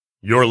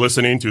You're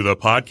listening to the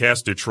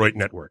Podcast Detroit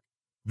Network.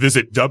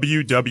 Visit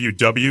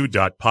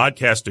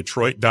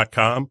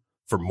www.podcastdetroit.com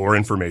for more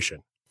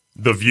information.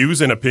 The views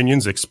and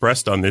opinions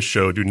expressed on this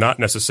show do not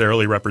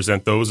necessarily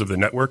represent those of the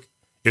network,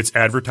 its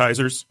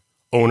advertisers,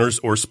 owners,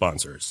 or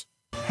sponsors.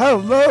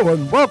 Hello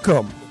and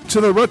welcome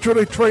to the Retro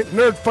Detroit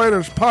Nerd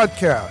Fighters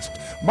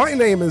podcast. My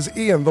name is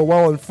Ian, the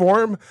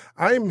Well-Informed.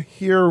 I'm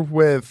here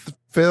with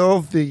Phil,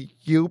 the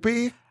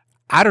Yubi.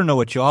 I don't know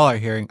what you all are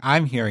hearing.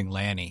 I'm hearing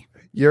Lanny.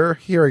 You're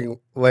hearing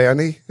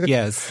Lanny?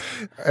 Yes.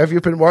 Have you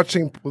been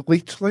watching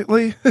Bleach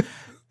lately?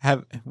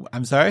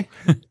 I'm sorry?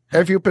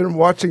 Have you been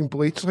watching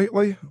Bleach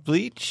lately?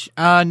 Bleach?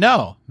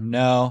 No.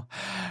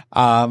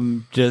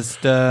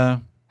 Just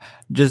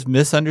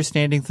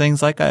misunderstanding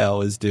things like I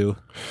always do.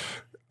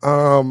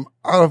 Out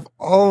of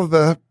all of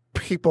the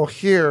people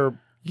here,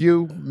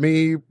 you,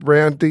 me,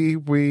 Randy,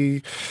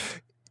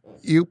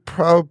 you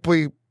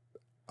probably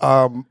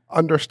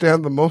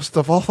understand the most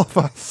of all of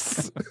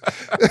us.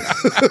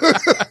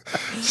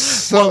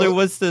 Well, there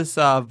was this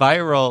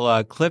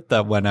viral clip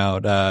that went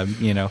out.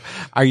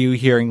 Are you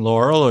hearing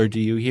Laurel or do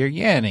you hear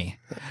Yanny?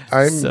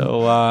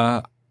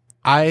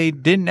 I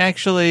didn't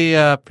actually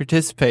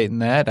participate in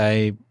that.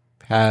 I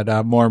had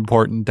more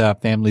important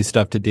family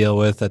stuff to deal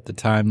with at the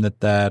time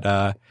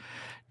that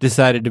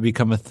decided to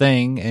become a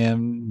thing,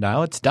 and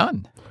now it's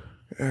done.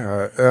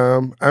 Yeah,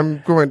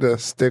 I'm going to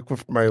stick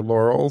with my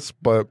laurels,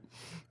 but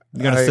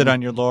you're going to sit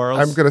on your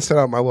laurels? I'm going to sit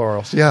on my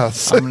laurels,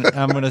 yes.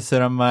 I'm going to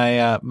sit on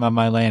my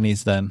my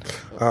Lannies then.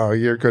 Oh,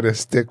 you're going to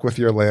stick with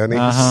your Lannies?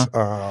 Uh-huh.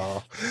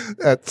 Oh,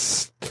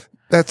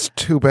 that's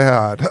too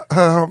bad.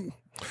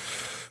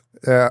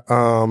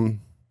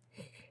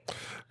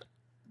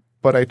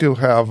 But I do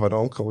have an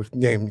uncle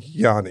named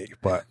Yanni,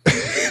 but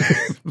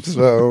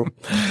so...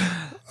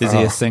 Is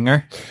he a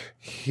singer?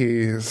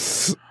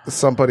 He's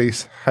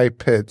somebody's high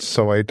pitched,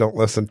 so I don't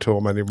listen to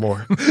him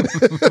anymore.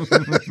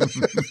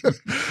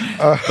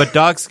 But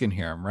dogs can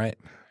hear him, right?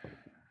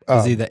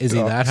 Is he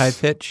that high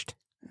pitched?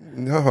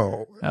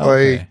 No,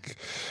 okay.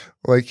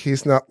 like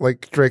he's not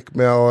like Drake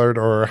Mallard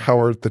or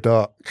Howard the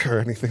Duck or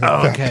anything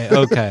like that.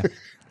 Okay.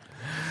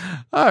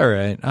 All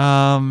right.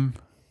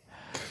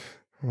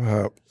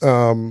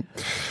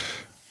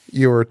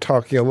 You were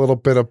talking a little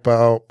bit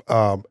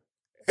about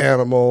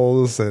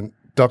animals and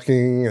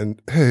ducking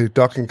and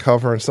duck and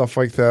cover and stuff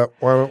like that.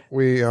 Why don't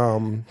we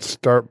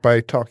start by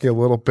talking a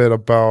little bit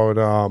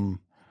about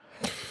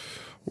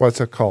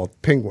what's it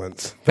called?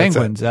 Penguins.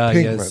 Penguins.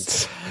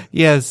 Penguins.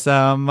 Yes.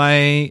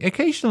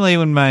 Occasionally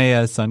when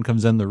my son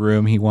comes in the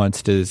room, he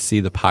wants to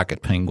see the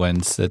Pocket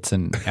Penguins. It's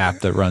an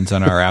app that runs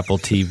on our Apple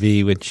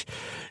TV, which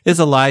is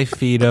a live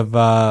feed of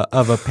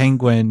a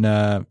penguin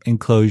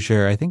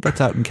enclosure. I think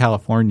that's out in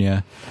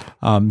California,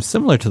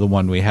 similar to the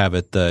one we have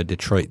at the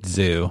Detroit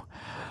Zoo.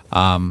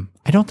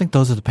 I don't think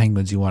those are the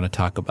penguins you want to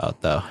talk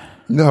about, though.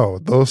 No,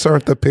 those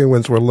aren't the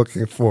penguins we're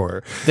looking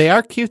for. They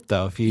are cute,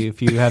 though, if you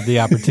have the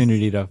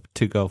opportunity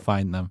to go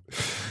find them.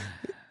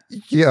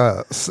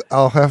 Yes,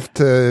 I'll have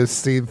to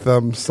see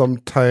them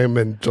sometime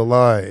in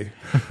July.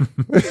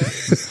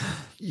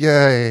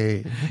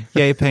 Yay.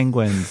 Yay,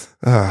 penguins.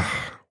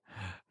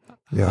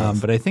 Yes.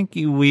 But I think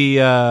we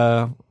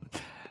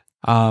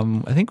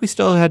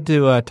still had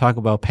to talk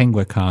about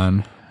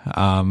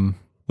PenguinCon,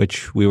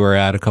 which we were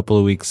at a couple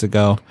of weeks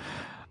ago.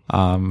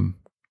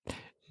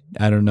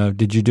 I don't know.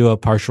 Did you do a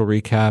partial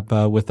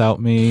recap without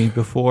me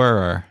before?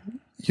 Or?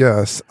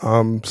 Yes.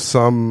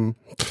 Some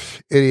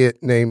idiot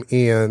named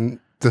Ian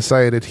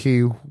decided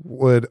he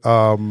would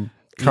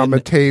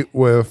commentate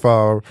with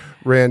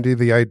Randy,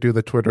 the I Do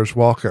the Twitter's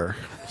Walker.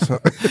 So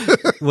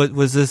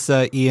Was this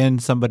Ian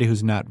somebody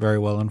who's not very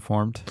well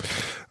informed?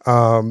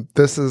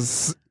 This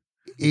is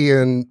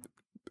Ian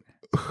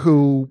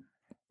who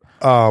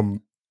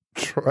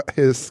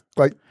is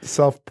like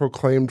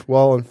self-proclaimed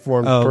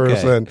well-informed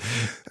person.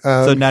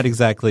 So not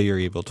exactly your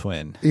evil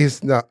twin.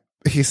 He's not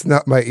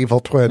my evil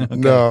twin. Okay.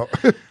 No.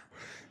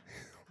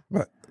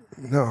 But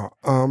no.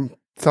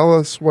 Tell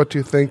us what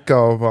you think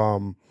of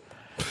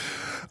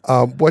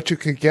what you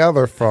can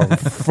gather from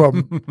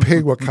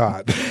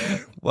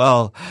PenguinCon.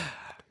 Well,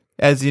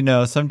 as you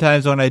know,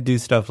 sometimes when I do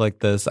stuff like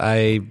this,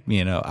 I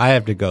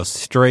have to go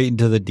straight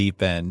into the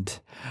deep end.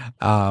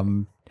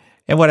 And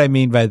what I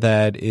mean by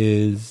that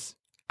is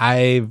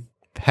I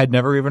had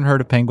never even heard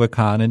of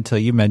PenguinCon until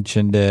you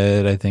mentioned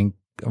it, I think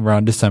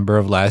around December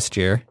of last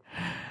year.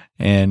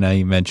 And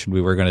you mentioned we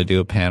were going to do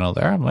a panel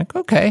there. I'm like,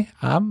 okay,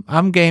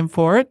 I'm game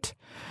for it.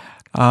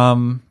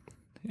 And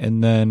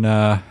then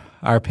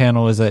our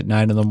panel is at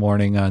 9 a.m.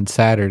 on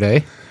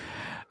Saturday,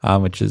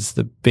 which is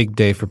the big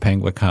day for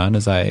PenguinCon,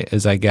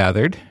 as I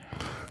gathered.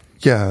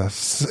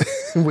 Yes,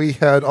 we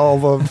had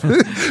all of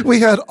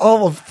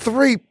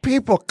 3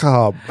 people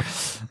come.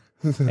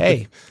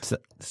 Hey,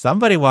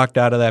 somebody walked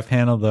out of that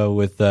panel though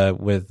with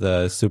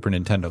Super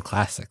Nintendo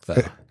Classic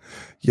though.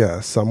 Yeah,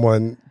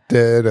 someone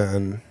did,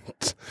 and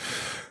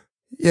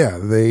yeah,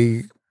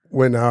 they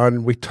went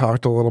on. We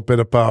talked a little bit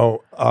about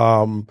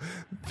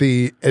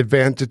the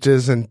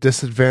advantages and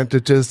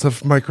disadvantages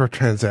of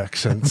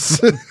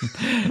microtransactions.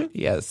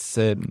 Yes,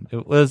 it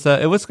was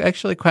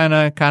actually kind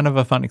of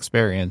a fun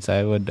experience.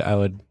 I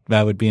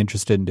would be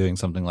interested in doing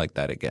something like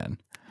that again.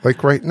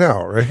 Like right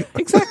now, right?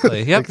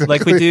 Exactly. Yep. Exactly.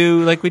 Like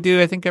we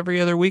do. I think every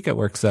other week it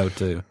works out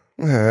too.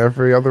 Yeah,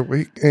 every other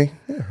week.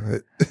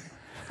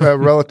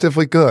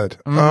 Relatively good.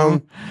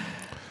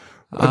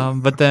 Mm-hmm.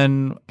 But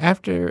then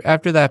after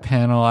that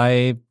panel,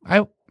 I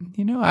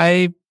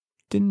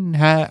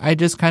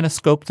just kind of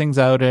scoped things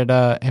out at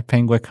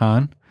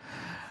PenguinCon.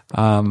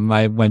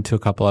 I went to a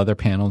couple other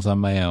panels on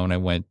my own. I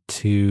went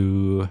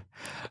to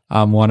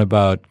one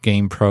about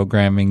game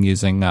programming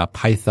using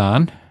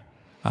Python.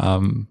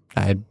 I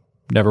had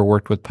never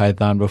worked with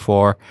Python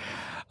before.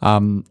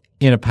 In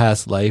a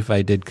past life,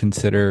 I did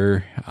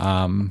consider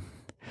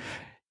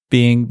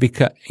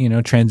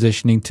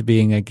transitioning to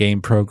being a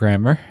game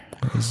programmer.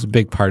 There's a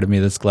big part of me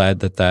that's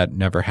glad that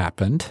never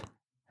happened.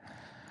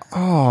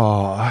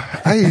 Oh,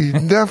 I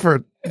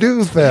never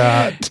knew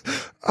that.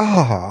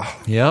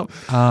 Oh. Yep.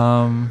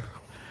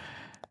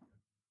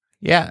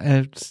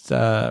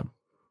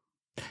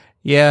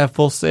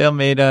 Full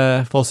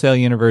Sail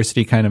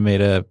University kind of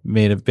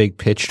made a big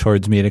pitch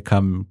towards me to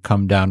come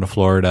down to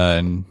Florida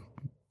and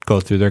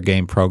go through their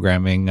game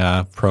programming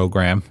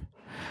program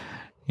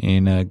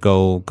and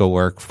go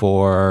work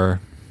for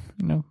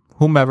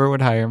whomever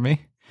would hire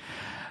me.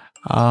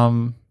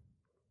 And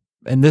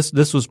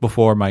this was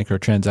before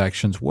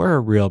microtransactions were a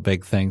real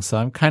big thing, so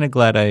I'm kind of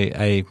glad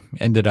I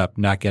ended up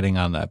not getting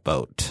on that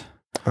boat.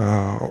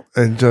 Oh,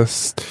 and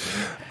just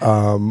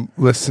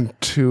listen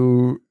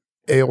to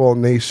AOL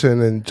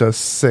Nation and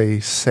just say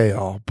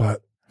sail,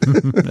 but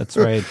that's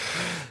right.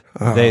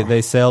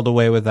 They sailed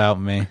away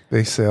without me.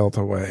 They sailed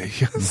away.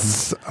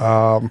 Yes.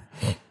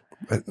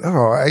 But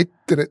no, I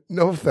didn't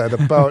know that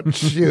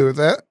about you.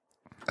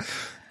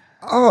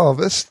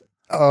 This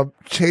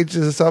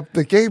changes up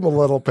the game a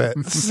little bit.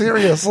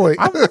 Seriously.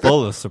 I'm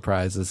full of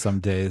surprises some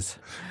days.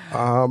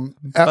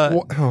 At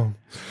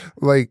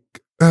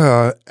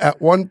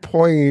one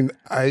point,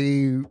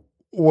 I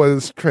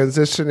was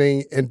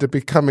transitioning into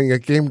becoming a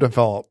game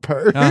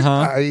developer.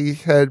 I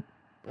had,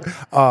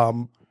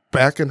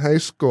 back in high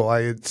school,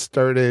 I had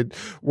started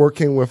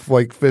working with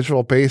like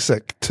Visual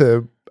Basic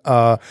to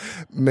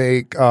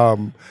make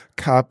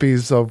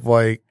copies of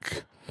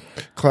like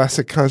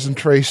Classic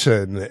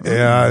Concentration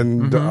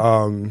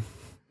and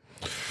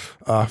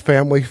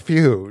Family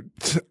Feud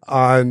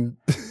on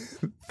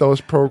those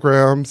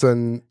programs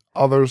and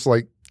others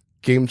like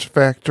Games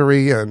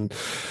Factory and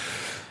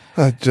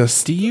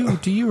just. Do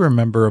you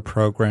remember a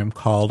program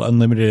called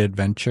Unlimited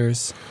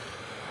Adventures?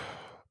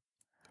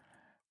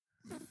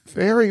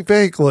 Very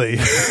vaguely.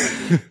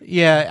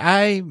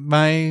 Yeah,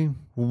 my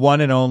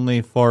one and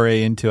only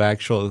foray into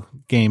actual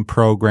game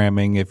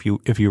programming, if you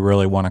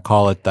really want to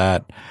call it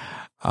that.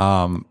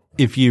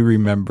 If you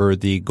remember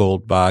the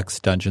Gold Box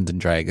Dungeons and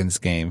Dragons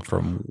game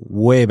from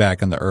way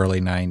back in the early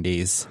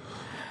 90s,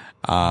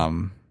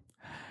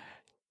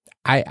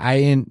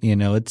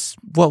 it's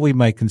what we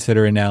might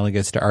consider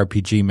analogous to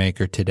RPG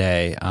Maker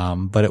today.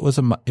 But it was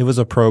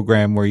a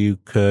program where you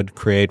could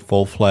create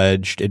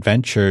full-fledged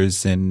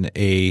adventures in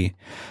a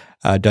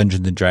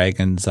Dungeons and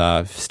Dragons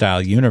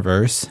style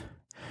universe.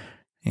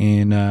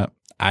 And I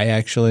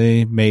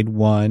actually made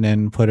one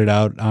and put it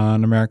out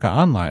on America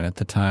Online at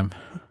the time.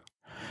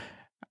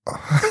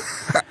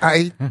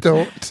 I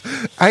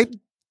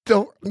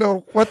don't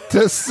know what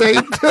to say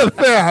to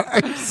that.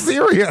 I'm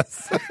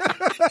serious.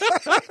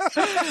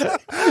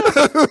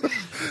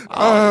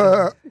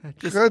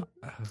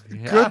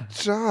 Good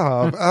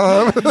job.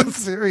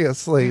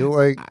 Seriously,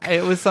 like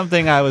it was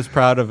something I was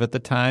proud of at the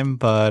time,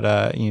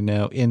 but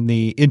in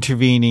the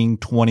intervening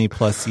 20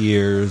 plus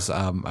years,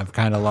 I've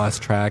kind of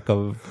lost track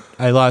of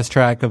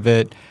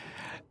it.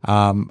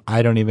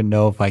 I don't even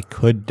know if I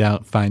could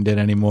find it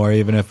anymore,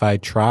 even if I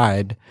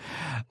tried.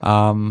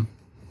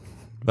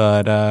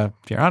 But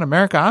if you're on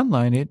America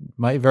Online, it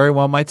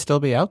might still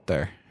be out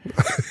there.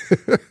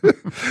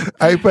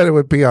 I bet it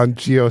would be on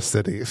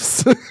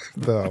GeoCities,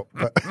 though.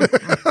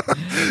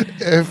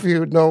 If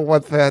you know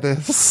what that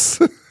is.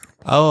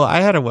 Oh, I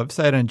had a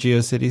website on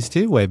GeoCities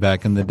too, way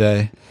back in the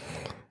day.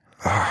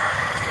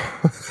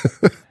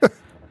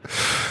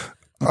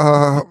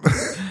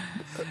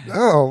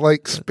 No,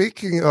 like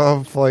speaking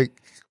of like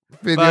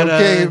video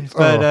games,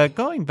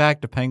 going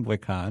back to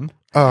PenguinCon.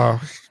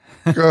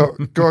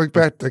 Going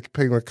back to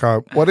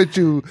PenguinCon, what did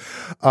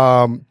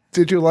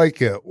you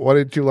like it? What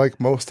did you like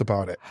most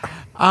about it?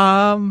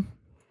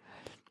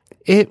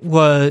 It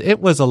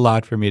was a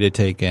lot for me to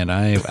take in.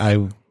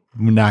 I'm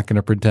not going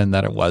to pretend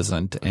that it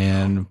wasn't.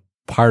 And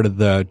part of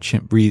the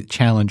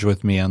challenge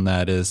with me on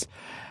that is,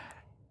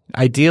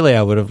 ideally,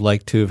 I would have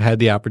liked to have had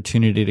the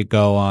opportunity to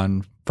go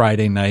on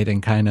Friday night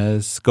and kind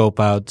of scope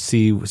out,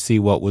 see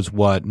what was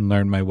what, and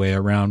learn my way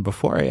around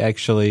before I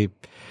actually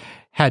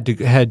had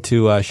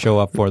to show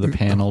up for the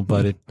panel.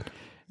 But it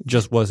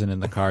just wasn't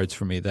in the cards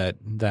for me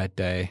that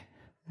day.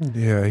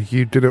 Yeah,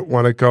 you didn't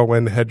want to go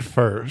in head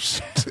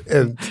first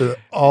into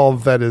all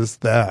that is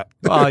that.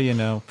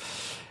 Well,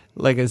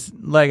 like I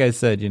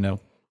said,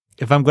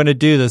 if I'm going to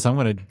do this, I'm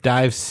going to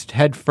dive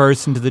head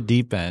first into the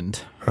deep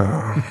end.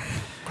 I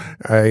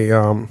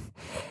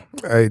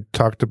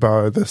talked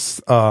about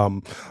this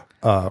 2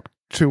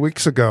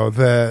 weeks ago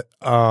that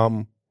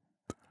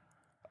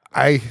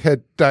I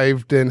had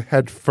dived in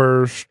head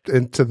first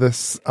into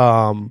this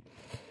into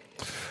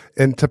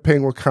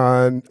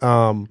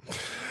PenguinCon.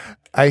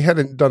 I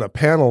hadn't done a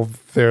panel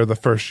there the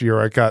first year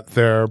I got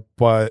there,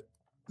 but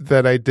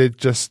that I did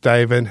just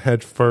dive in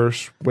head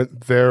first,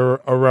 went there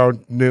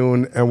around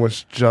noon and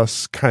was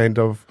just kind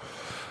of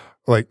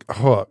like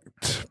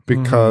hooked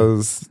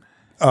because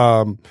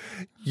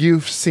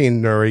you've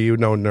seen Nuri, you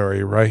know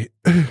Nuri, right?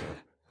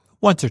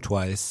 Once or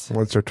twice.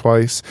 Once or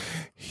twice.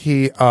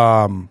 He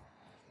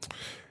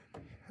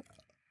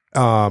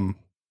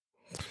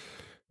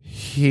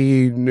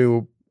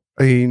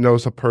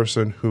knows a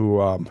person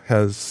who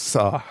has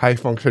high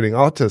functioning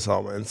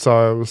autism, and so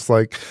I was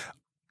like,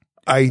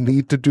 I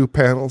need to do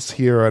panels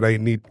here, and I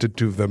need to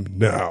do them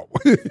now.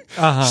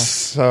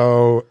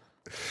 So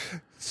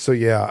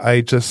yeah,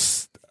 I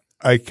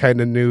kind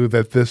of knew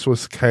that this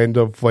was kind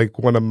of like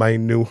one of my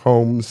new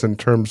homes in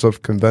terms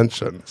of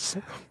conventions.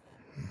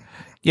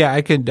 Yeah,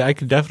 I could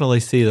definitely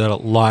see that a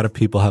lot of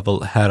people have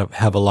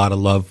a lot of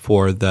love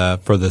for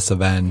this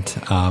event.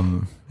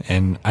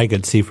 And I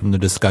could see from the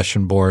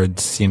discussion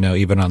boards,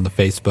 even on the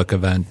Facebook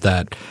event,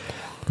 that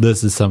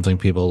this is something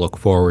people look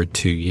forward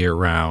to year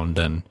round,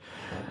 and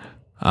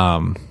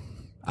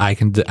I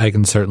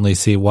can certainly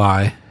see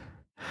why.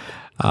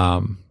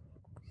 I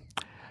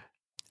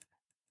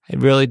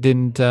really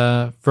didn't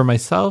for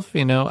myself.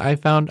 I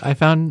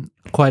found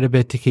quite a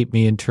bit to keep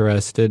me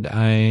interested.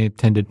 I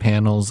attended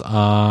panels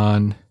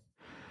I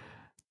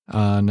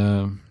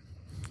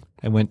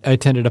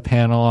attended a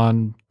panel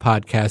on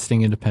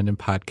podcasting, independent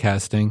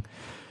podcasting.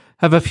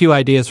 I have a few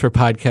ideas for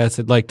podcasts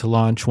I'd like to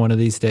launch one of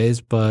these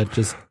days, but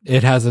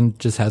it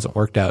hasn't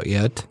worked out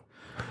yet.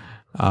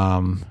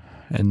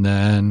 And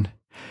then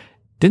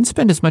didn't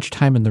spend as much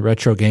time in the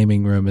retro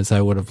gaming room as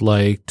I would have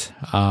liked.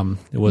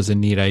 It was a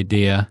neat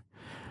idea.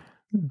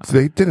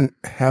 They didn't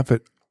have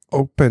it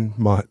open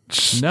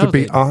much, to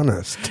be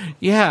honest.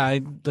 Yeah, I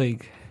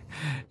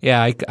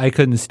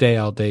couldn't stay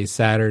all day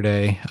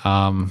Saturday.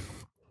 I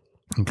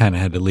kind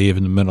of had to leave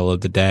in the middle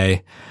of the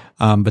day.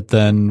 But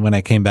then when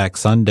I came back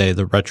Sunday,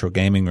 the retro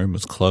gaming room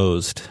was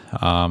closed,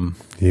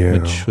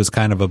 which was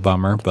kind of a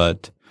bummer,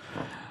 but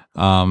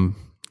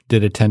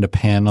did attend a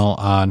panel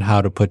on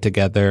how to put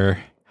together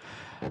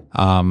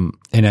an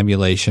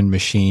emulation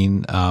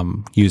machine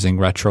using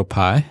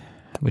RetroPie,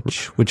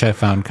 which I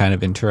found kind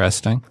of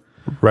interesting.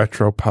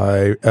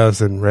 RetroPie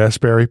as in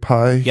Raspberry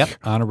Pi? Yep,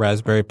 on a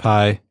Raspberry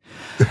Pi.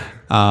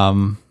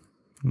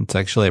 It's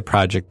actually a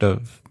project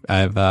I've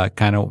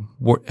kind of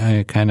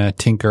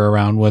tinker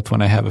around with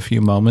when I have a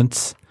few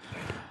moments.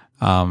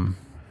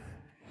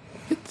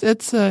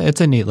 It's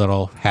a neat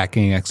little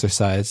hacking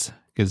exercise,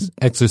 because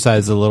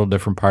exercise is a little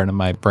different part of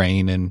my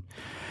brain and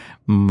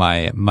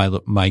my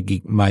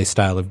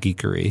style of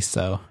geekery.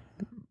 So,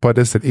 but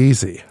is it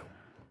easy?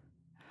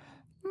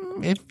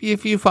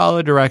 If you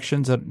follow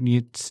directions,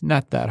 it's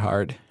not that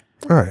hard.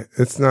 All right,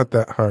 it's not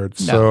that hard.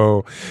 No.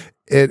 So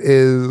it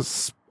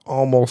is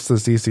almost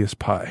as easy as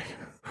Pi.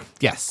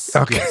 Yes.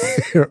 Okay.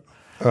 Yes.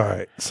 All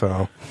right.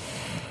 So,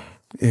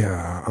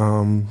 yeah.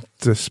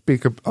 To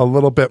speak a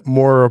little bit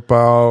more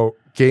about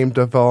game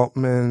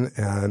development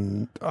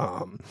and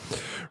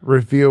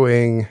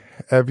reviewing,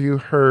 have you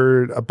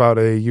heard about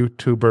a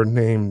YouTuber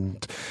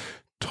named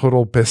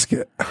Total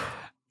Biscuit?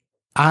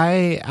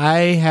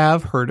 I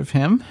have heard of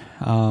him.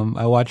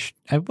 I watched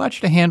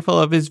a handful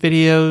of his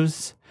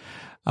videos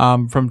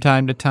from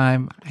time to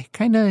time. I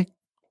kind of,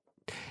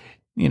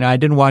 I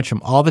didn't watch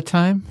him all the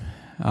time.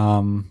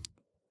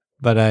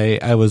 But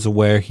I was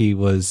aware he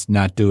was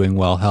not doing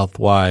well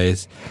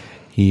health-wise.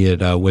 He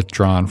had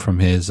withdrawn from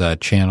his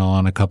channel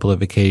on a couple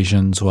of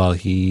occasions while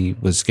he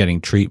was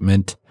getting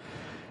treatment.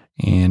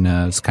 And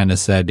it was kind of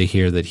sad to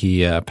hear that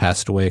he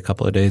passed away a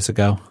couple of days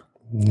ago.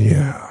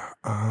 Yeah.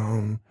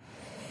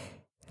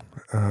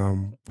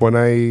 When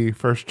I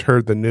first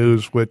heard the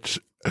news, which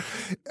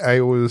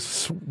I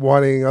was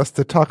wanting us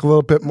to talk a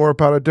little bit more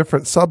about a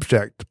different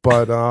subject,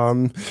 but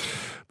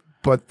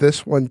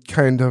this one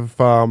kind of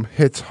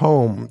hits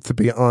home, to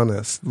be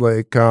honest.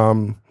 Like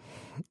our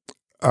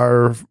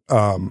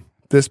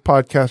this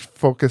podcast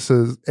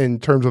focuses, in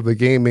terms of the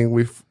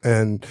gaming,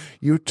 and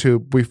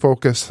YouTube, we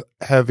focus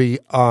heavy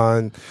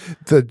on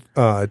the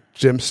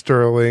Jim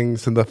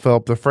Sterlings and the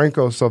Philip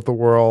DeFrancos of the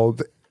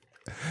world.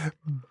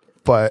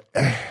 But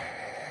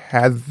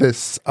had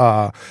this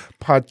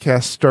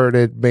podcast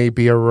started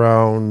maybe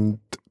around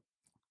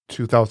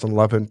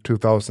 2011,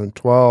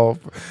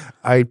 2012,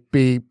 I'd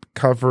be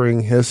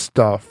covering his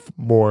stuff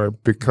more,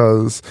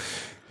 because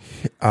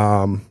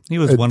he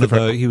was one of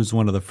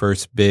the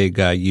first big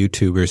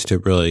YouTubers to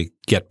really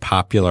get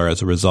popular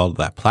as a result of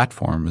that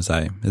platform, as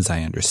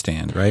I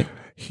understand, right?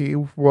 He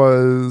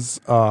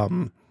was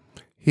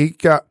he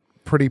got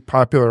pretty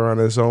popular on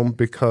his own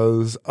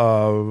because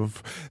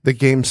of the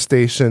Game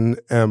Station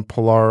and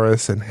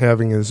Polaris and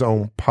having his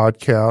own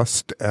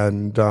podcast.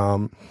 And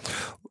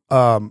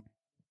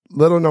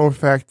little known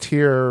fact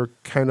here,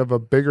 kind of a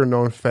bigger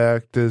known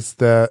fact, is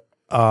that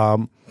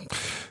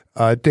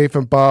Dave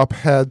and Bob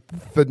had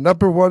the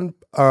number one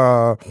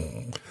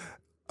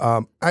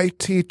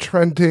IT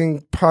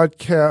trending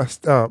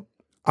podcast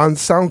on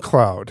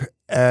SoundCloud,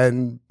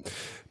 and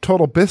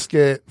Total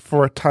Biscuit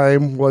for a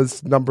time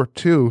was number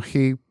 2.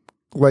 He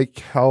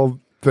held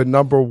the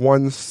number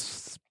 1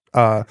 seed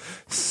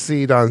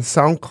on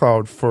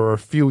SoundCloud for a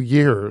few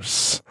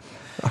years.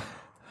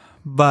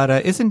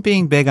 But isn't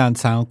being big on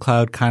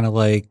SoundCloud kind of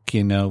like,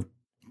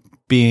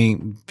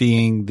 being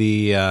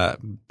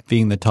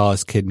the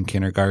tallest kid in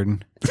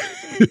kindergarten?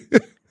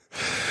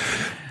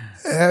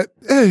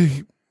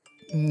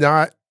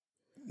 Not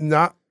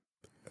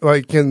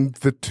like in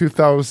the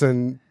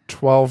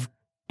 2012,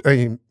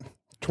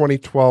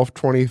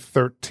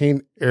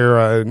 2013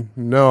 era.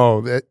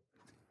 No, that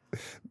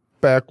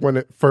back when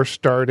it first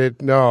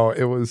started. No,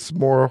 it was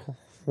more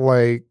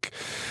like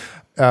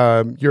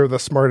you're the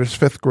smartest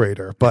 5th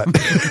grader. But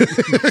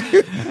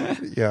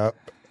yeah,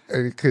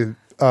 it could.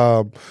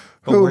 But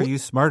were you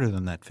smarter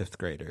than that 5th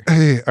grader?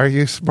 Hey, are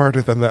you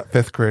smarter than that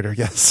 5th grader?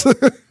 Yes.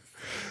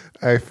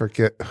 I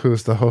forget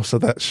who's the host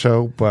of that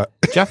show, but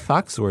Jeff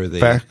Foxworthy.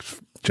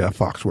 Jeff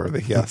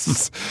Foxworthy,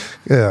 yes.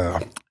 Yeah.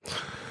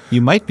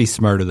 You might be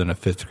smarter than a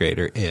 5th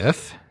grader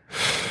if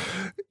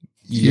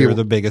you're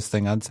the biggest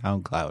thing on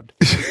SoundCloud.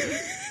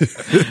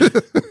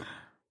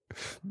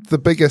 The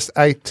biggest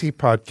IT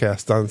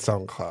podcast on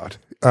SoundCloud.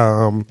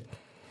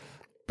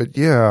 But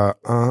yeah,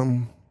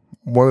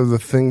 one of the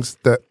things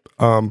that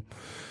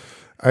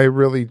I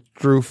really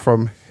drew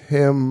from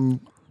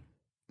him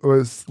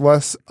was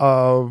less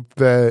of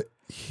that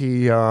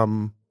he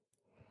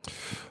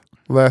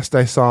last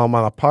I saw him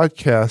on a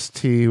podcast,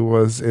 he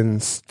was in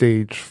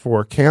stage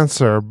 4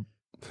 cancer.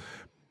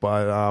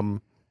 But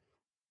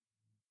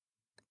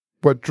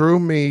what drew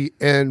me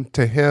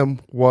into him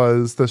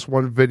was this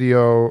one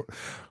video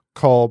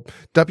called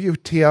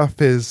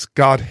WTF is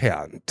God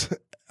Hand,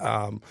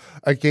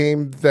 a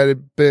game that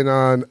had been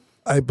on,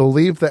 I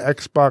believe, the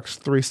Xbox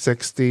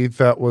 360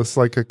 that was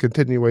like a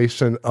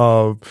continuation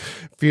of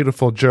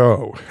Beautiful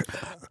Joe.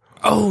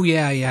 Oh,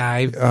 yeah.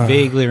 I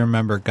vaguely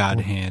remember God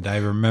Hand. I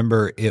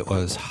remember it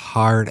was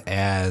hard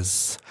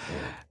as,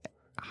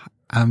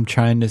 I'm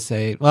trying to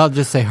say, well,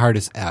 just say hard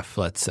as F,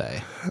 let's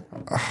say.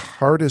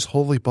 Hard as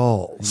holy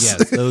balls.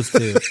 Yes, those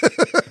two.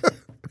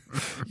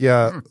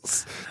 Yeah,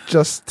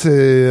 just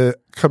to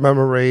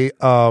commemorate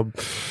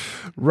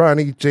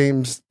Ronnie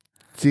James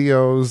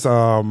Dio's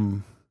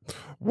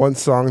one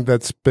song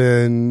that's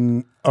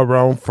been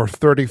around for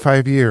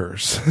 35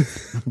 years.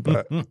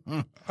 But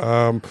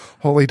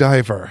Holy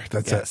Diver,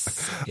 that's it.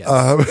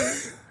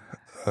 Yes.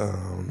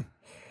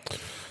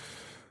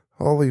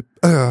 Holy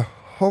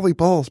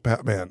balls,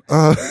 Batman.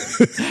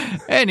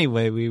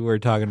 Anyway, we were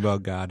talking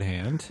about God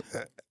Hand.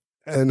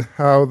 And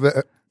how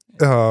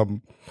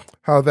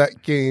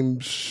that game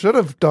should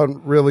have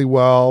done really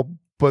well,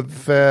 but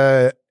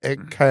that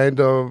it kind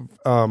of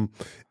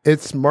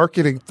its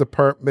marketing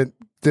department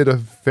did a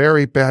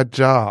very bad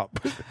job.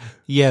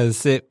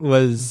 Yes, it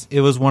was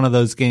one of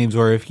those games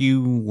where if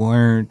you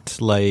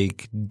weren't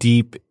like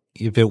deep,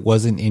 if it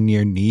wasn't in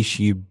your niche,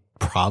 you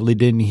probably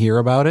didn't hear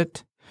about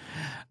it.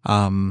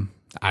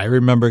 I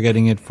remember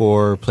getting it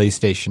for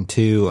PlayStation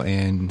 2,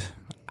 and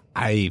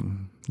I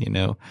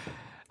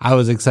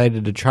was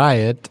excited to try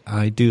it.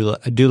 I do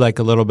like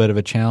a little bit of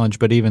a challenge,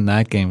 but even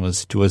that game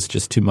was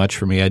just too much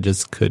for me. I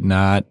just could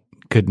not.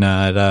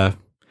 I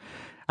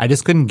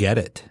just couldn't get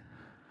it.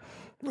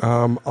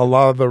 A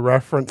lot of the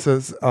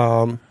references.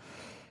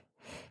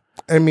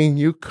 I mean,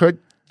 you could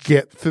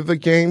get through the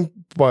game,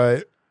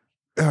 but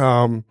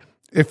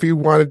if you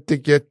wanted to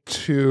get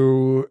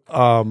to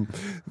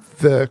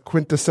the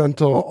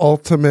quintessential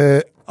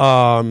ultimate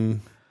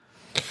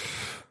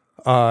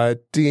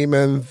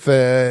demon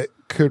that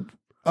could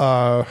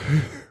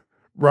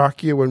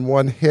rock you in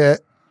one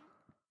hit,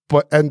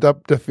 but end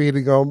up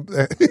defeating them,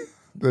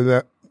 then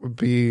that would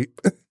be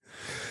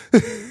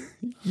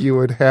you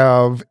would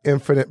have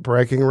infinite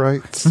bragging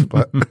rights.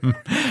 But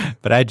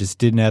but I just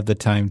didn't have the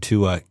time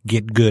to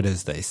get good,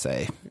 as they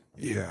say.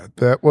 Yeah,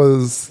 that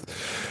was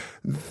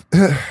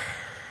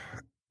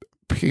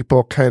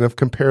people kind of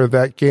compare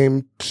that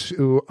game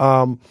to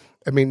I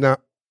mean,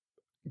 not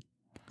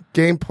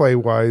gameplay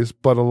wise,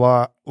 but a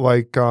lot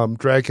like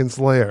Dragon's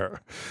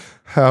Lair.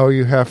 How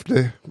you have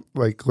to,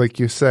 like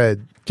you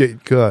said,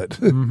 get good.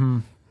 Mm-hmm.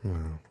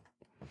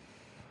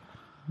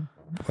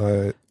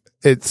 But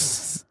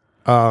it's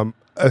a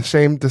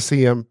shame to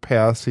see him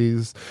pass.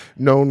 He's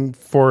known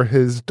for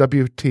his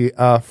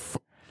WTF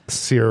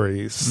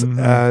series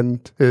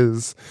and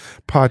his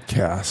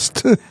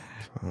podcast.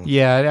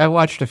 Yeah, I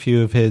watched a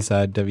few of his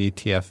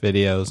WTF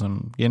videos,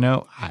 and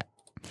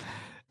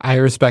I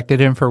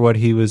respected him for what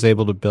he was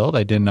able to build.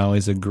 I didn't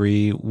always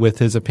agree with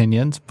his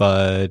opinions,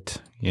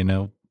 but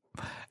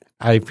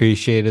I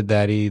appreciated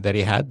that he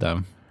had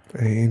them.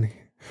 And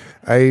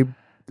The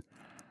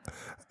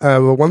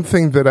one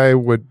thing that I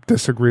would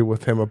disagree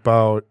with him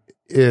about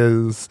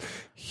is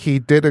he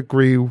did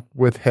agree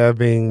with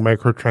having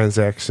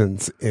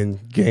microtransactions in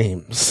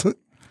games,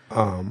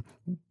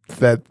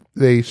 that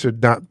they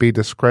should not be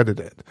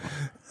discredited.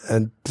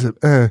 And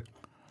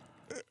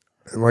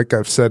like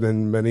I've said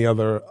in many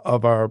other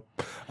of our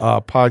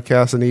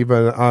podcasts and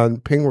even on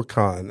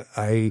Penguicon,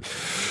 I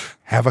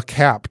have a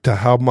cap to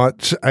how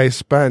much I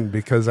spend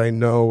because I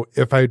know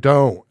if I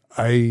don't,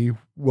 I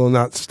will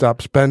not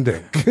stop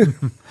spending.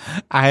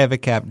 I have a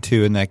cap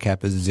too, and that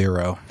cap is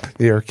 0.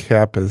 Your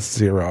cap is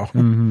 0.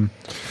 Mm-hmm.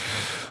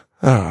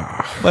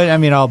 But I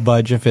mean, I'll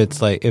budge if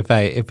it's like if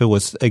it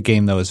was a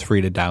game that was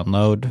free to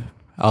download,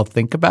 I'll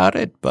think about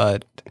it.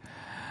 But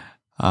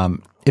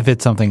if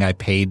it's something I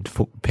paid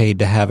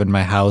to have in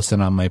my house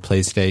and on my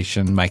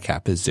PlayStation, my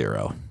cap is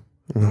 0.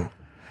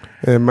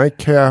 And my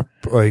cap,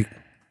 like,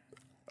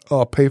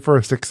 I'll pay for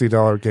a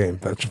 $60 game.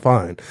 That's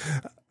fine.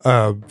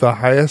 The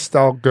highest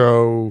I'll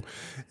go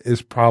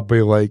is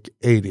probably like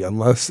 80,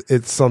 unless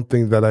it's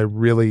something that I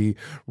really,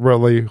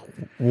 really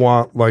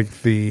want,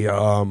 like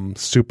the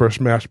Super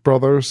Smash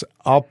Brothers.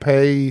 I'll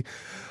pay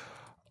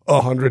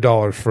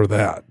 $100 for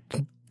that.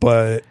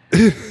 But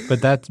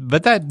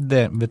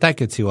that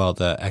gets you all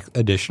the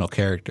additional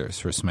characters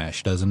for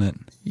Smash, doesn't it?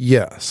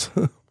 Yes,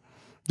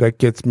 that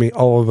gets me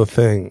all of the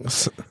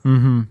things,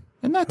 and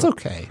that's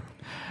okay.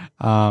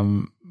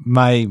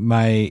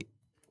 My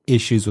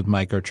issues with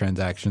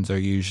microtransactions are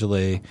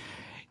usually,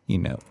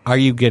 are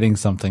you getting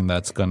something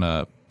that's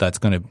gonna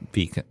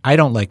be? I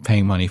don't like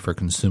paying money for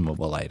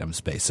consumable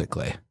items.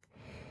 Basically,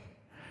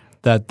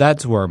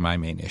 that's where my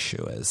main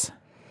issue is.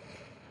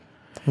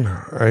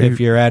 If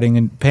you're adding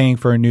and paying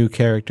for a new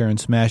character in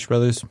Smash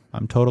Brothers,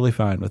 I'm totally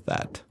fine with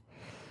that.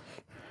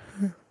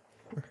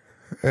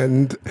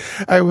 And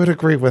I would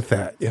agree with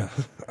that. Yeah.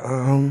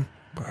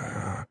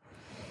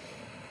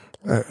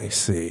 Let me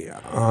see.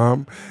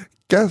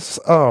 Guess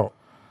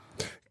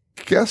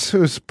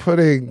who's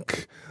putting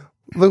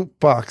loot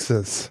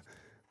boxes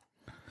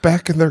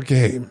back in their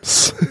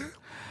games?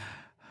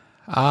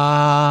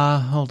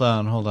 Hold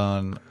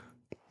on.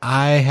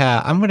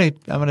 I'm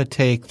gonna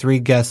take 3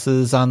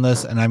 guesses on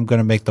this, and I'm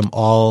gonna make them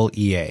all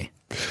EA.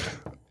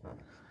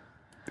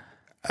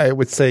 I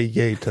would say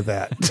yay to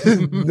that.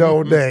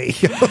 No, nay.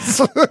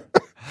 Yes.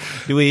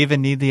 Do we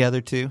even need the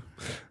other 2?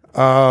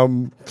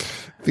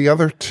 The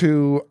other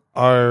 2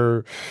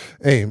 are,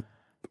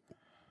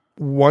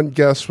 one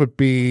guess would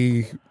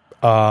be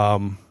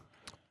loot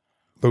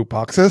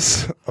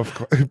boxes,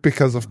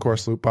 because of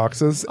course loot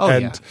boxes,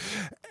 and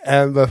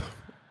the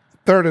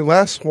third and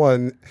last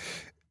one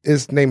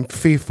is named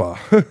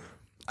FIFA.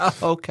 Oh,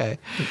 okay.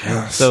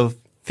 Yes. So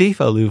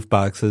FIFA loot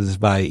boxes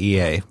by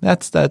EA.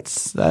 That's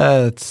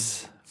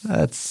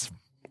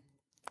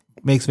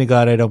makes me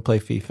glad I don't play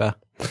FIFA.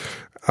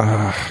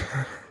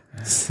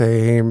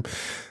 Same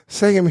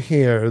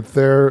here.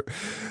 They're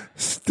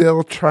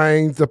still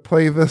trying to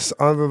play this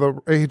under the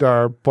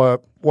radar,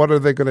 but what are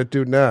they going to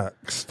do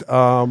next?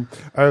 Are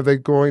they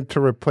going to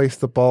replace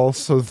the ball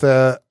so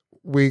that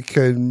we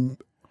can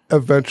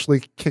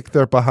eventually kick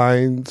their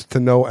behinds to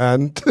no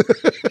end?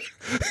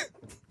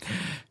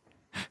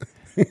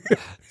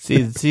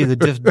 See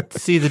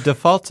the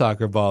default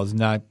soccer ball is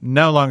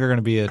no longer going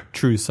to be a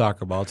true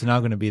soccer ball. It's now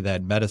going to be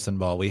that medicine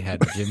ball we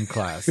had in gym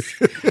class.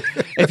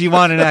 If you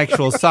want an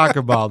actual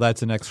soccer ball,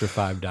 that's an extra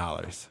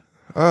 $5.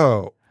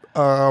 Oh,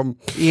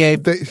 EA,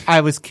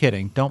 I was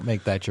kidding. Don't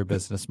make that your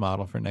business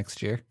model for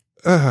next year.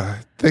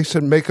 They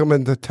should make them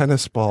into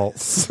tennis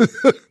balls,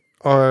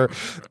 or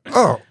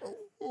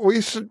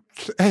we should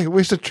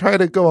try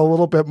to go a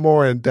little bit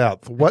more in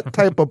depth. What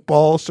type of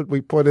ball should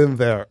we put in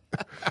there?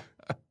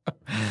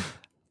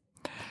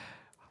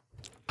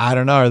 I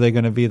don't know. Are they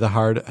going to be the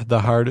holy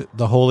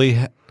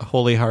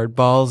hard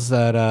balls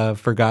that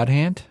for God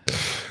Hand?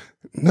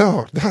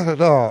 No, not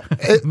at all.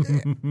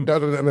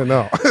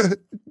 No.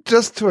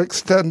 Just to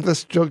extend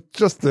this joke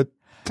just a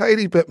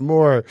tiny bit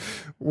more,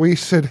 we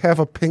should have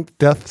a pink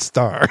Death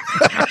Star.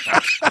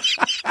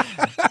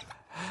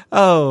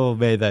 Oh,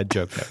 may that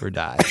joke never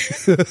die.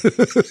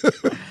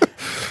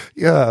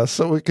 Yeah,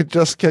 so we could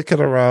just kick it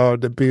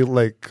around and be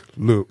like,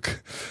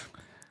 Luke,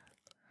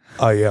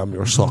 I am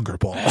your soccer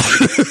ball.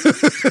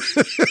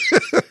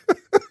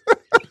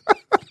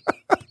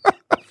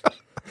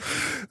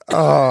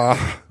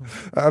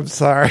 I'm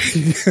sorry.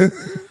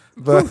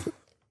 but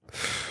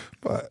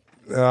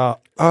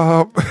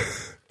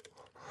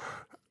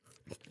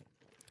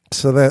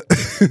so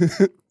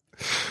that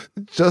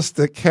just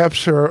to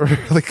capture a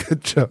really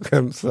good joke,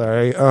 I'm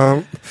sorry.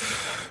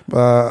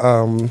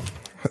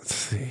 Let's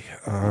see.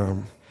 I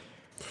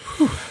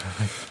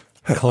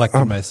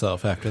collected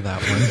myself after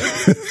that one.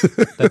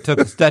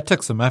 That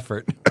took some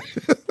effort.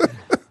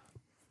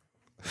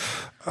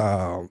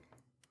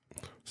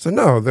 So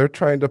no, they're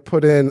trying to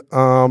put in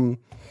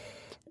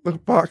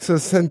loot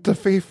boxes into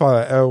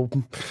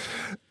FIFA.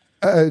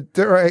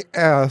 Dare I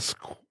ask,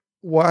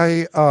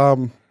 why are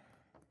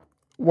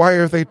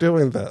they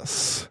doing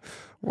this?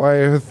 Why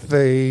are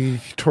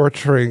they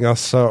torturing us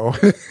so?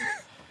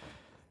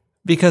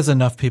 Because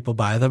enough people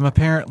buy them,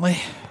 apparently.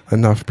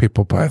 Enough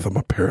people buy them,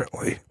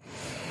 apparently.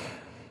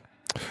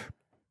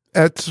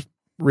 It's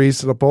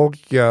reasonable,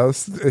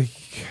 yes.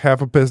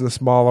 Have a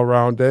business model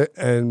around it,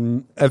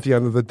 and at the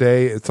end of the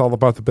day, it's all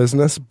about the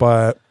business,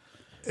 but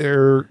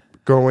they're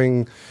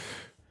going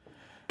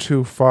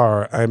too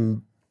far.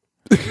 I'm,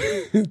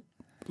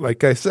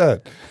 like I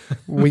said,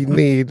 we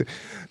need,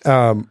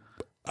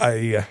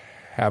 I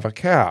have a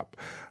cap.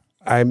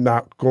 I'm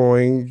not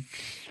going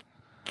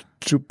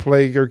to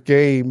play your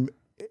game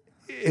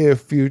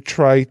if you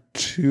try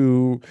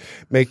to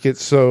make it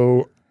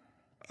so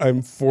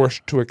I'm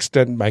forced to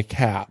extend my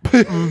cap.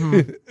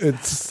 Mm-hmm.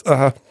 It's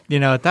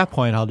at that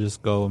point I'll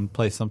just go and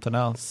play something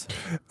else.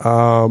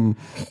 And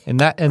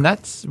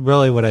that's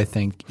really what I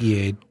think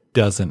EA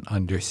doesn't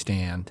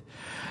understand.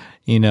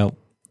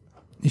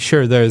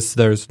 Sure, there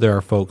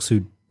are folks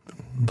who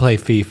play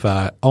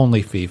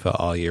only FIFA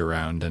all year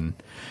round, and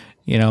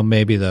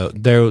maybe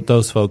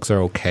those folks are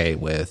okay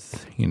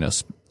with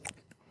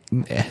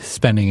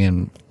spending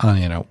in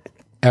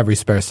every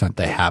spare cent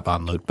they have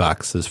on loot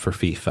boxes for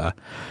FIFA.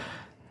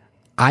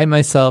 I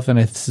myself, and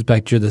I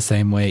suspect you're the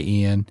same way,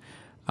 Ian.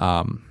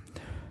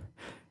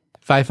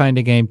 If I find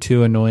a game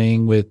too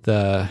annoying with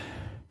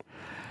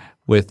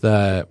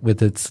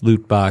its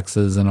loot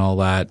boxes and all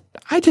that,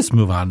 I just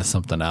move on to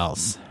something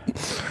else.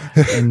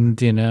 And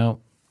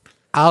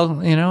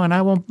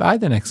I won't buy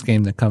the next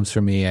game that comes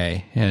from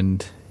EA.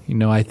 And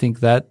I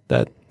think that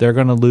they're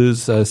going to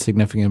lose a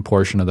significant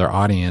portion of their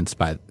audience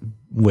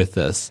with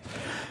this.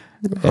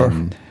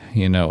 And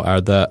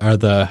are the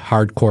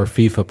hardcore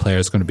FIFA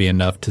players going to be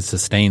enough to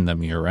sustain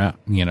them year round,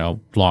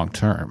 long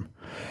term?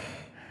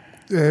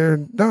 They're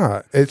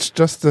not. It's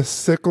just a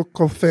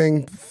cyclical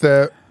thing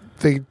that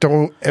they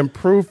don't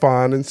improve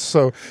on. And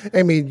so,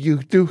 you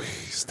do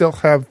still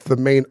have the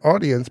main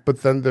audience,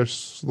 but then they're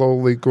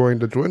slowly going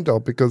to dwindle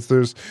because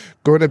there's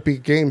going to be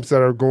games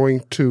that are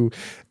going to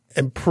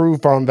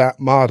improve on that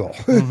model.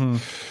 Mm-hmm.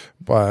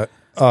 But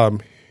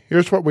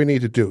here's what we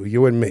need to do,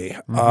 you and me.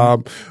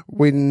 Mm-hmm.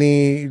 We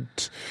need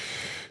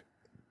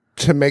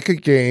to make a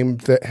game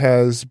that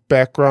has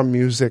background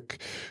music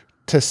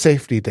to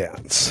Safety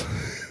Dance.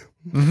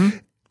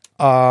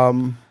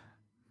 Mm-hmm.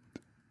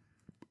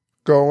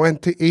 Go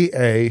into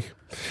EA,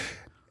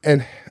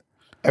 and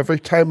every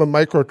time a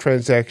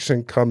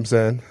microtransaction comes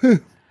in,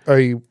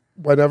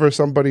 whenever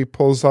somebody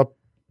pulls up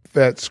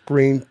that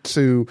screen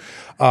to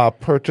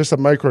purchase a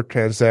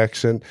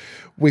microtransaction,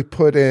 we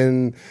put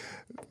in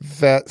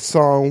that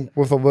song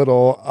with a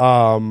little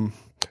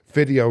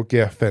video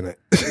GIF in it.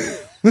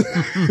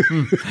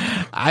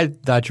 I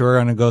thought you were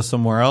going to go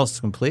somewhere else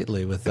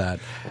completely with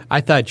that.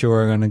 I thought you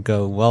were going to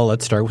go, well,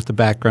 let's start with the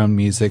background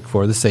music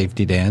for the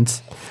Safety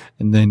Dance,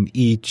 and then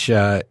each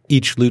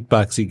loot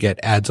box you get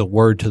adds a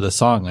word to the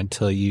song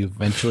until you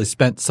eventually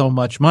spent so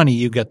much money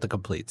you get the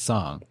complete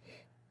song.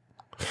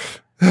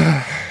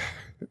 By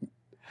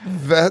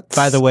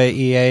the way,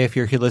 EA, if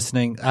you're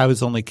listening, I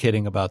was only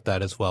kidding about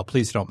that as well.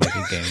 Please don't make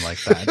a game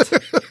like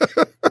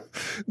that.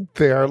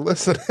 They are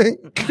listening.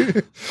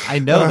 I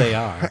know they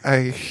are.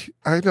 I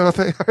know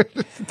they are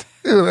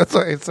too. That's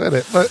why I said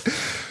it.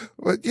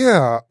 But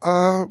yeah,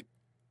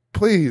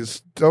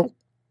 please don't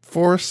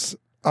force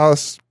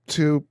us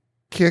to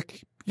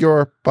kick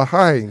your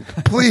behind.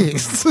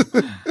 Please.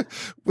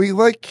 We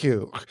like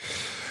you.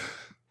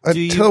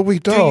 Until we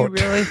don't.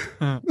 Do you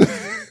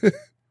really?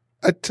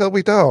 Until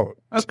we don't.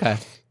 Okay.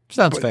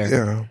 Sounds fair.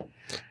 Yeah.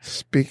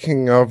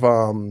 Speaking of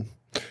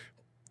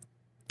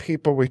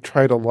people we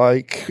try to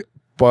like,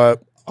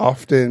 but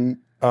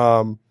often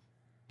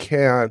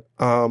can't.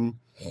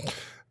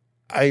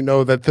 I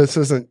know that this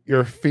isn't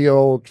your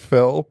field,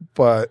 Phil,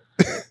 but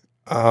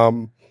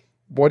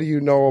what do you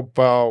know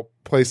about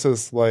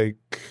places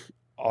like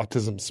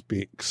Autism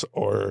Speaks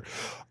or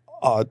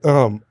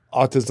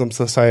Autism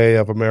Society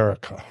of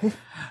America?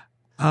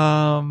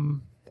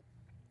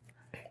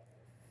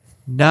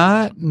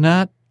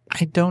 Not.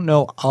 I don't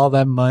know all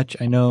that much.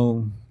 I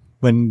know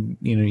when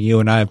you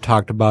and I have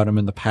talked about them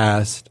in the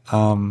past.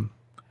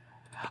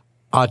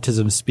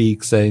 Autism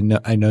Speaks. I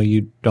know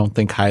you don't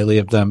think highly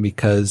of them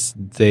because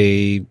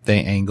they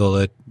angle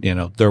it.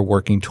 They're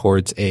working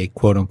towards a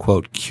quote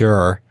unquote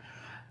cure.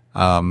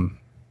 When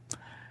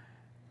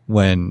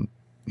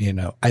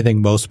I think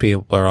most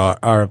people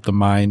are of the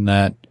mind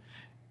that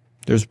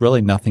there's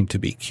really nothing to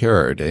be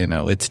cured.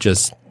 It's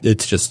just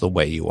the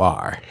way you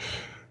are.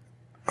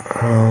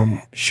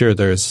 Sure,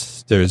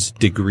 there's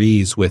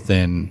degrees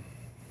within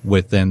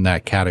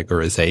that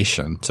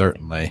categorization,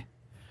 certainly.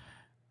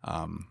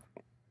 One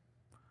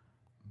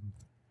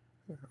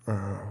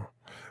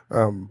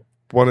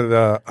of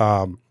the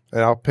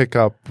and I'll pick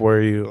up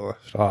where you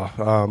left off.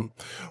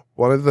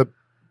 One of the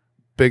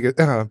biggest.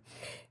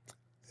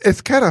 It's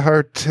kind of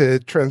hard to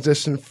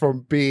transition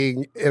from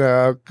being in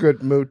a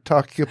good mood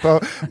talking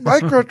about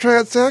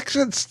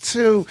microtransactions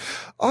to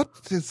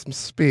Autism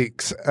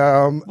Speaks.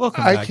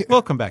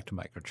 Welcome back to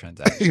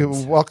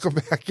microtransactions. Welcome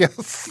back.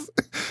 Yes.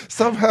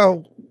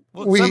 Somehow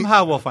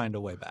we'll find a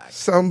way back.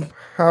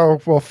 Somehow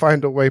we'll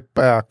find a way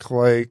back.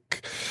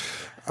 Like,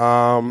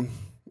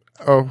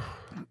 Oh,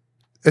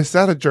 is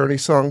that a Journey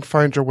song?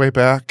 Find Your Way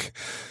Back.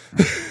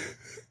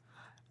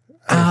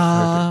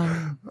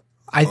 I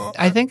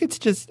think it's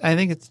just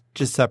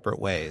separate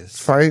ways.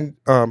 Find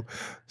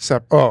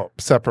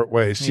separate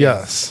ways.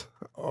 Yes,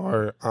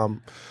 or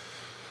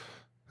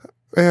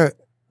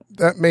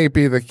that may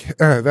be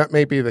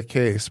the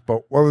case.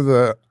 But one of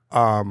the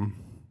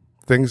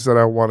things that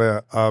I want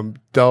to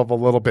delve a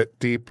little bit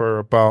deeper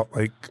about,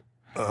 like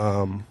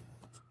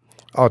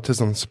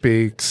Autism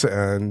Speaks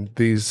and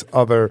these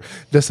other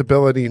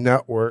disability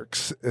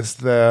networks, is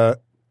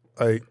that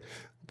like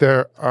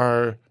they're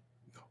a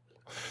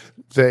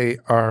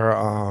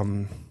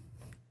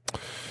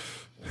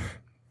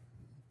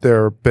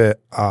bit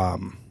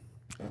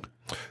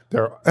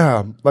they're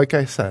like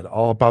I said,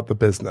 all about the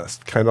business,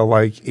 kind of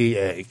like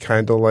EA,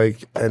 kind of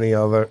like any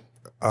other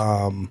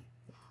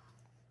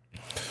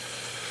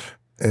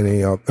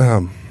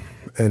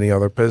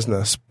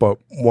business. But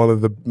one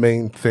of the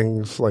main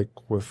things, like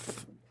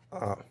with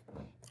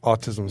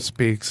Autism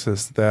Speaks,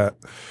 is that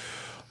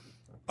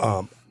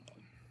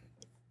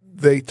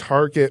they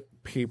target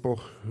people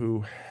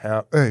who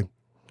have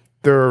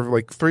there are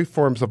like three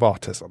forms of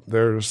autism.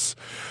 There's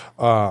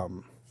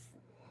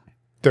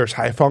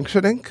high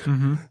functioning,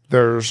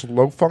 there's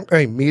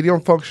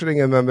medium functioning,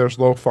 and then there's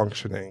low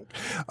functioning.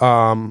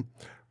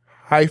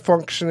 High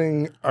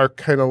functioning are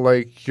kind of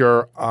like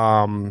your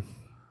I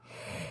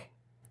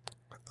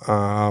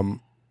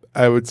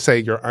would say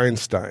your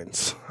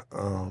Einsteins.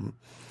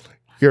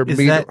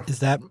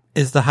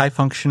 Is the high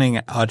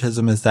functioning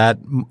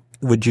autism,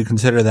 would you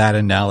consider that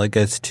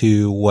analogous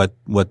to what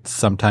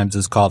sometimes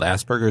is called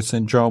Asperger's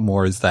syndrome,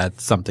 or is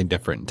that something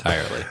different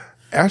entirely?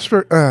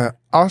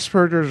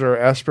 Asperger's or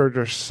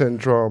Asperger's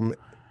syndrome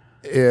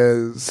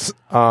is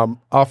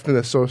often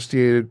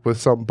associated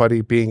with somebody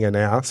being an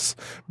ass,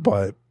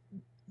 but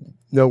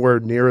nowhere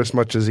near as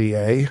much as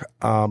EA.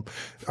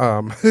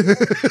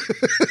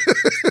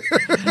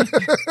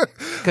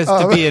 Because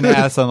to be an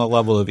ass on the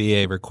level of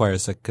EA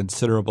requires a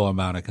considerable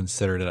amount of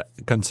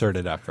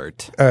concerted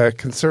effort.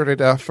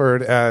 Concerted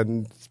effort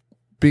and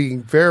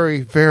being very,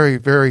 very,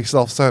 very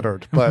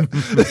self-centered. But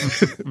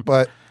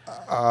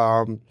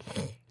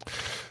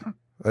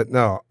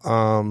no.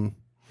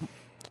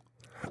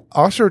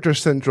 Asperger's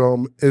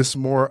syndrome is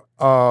more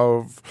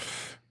of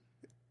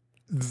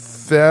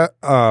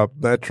that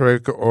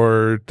metric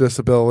or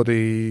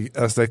disability,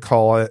 as they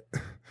call it.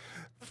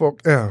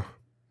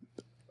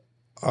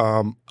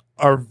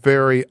 Are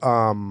very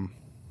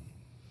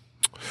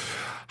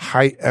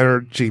high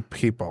energy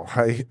people.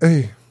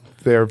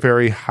 They're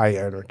very high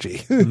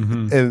energy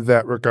in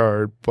that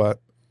regard.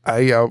 But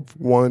I have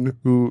one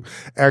who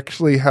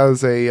actually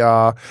has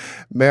a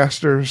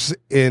master's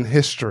in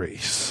history.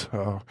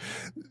 So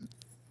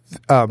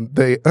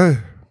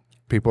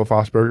people with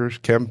Asperger's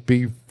can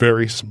be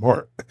very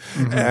smart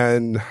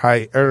and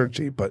high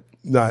energy, but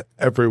not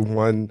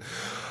everyone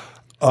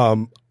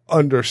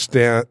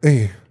understand.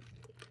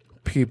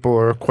 People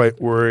are quite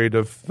worried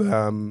of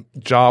them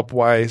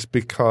job-wise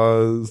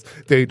because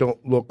they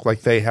don't look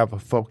like they have a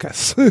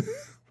focus.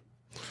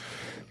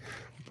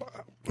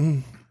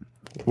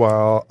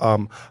 While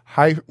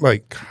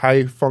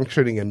high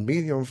functioning and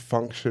medium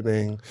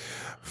functioning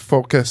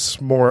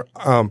focus more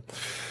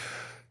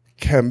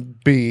can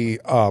be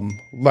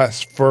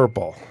less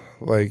verbal.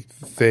 Like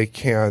they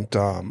can't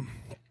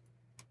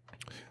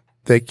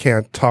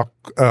talk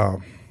a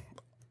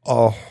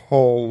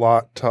whole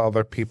lot to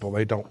other people.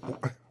 They don't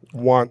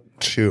want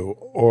to,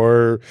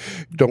 or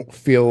don't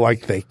feel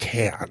like they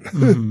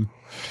can.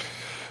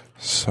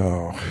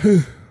 So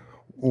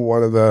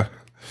one of the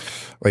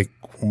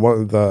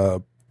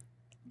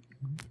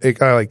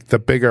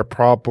bigger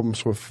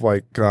problems with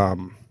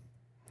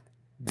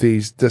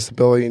these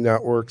disability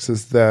networks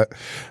is that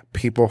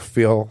people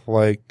feel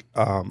like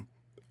on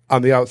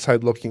the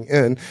outside looking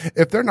in,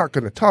 if they're not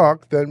going to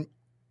talk, then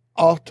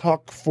I'll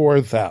talk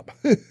for them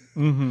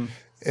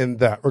in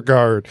that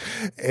regard.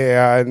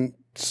 And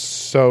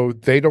so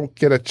they don't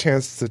get a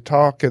chance to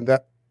talk, and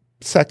that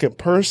second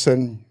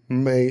person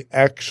may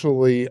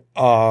actually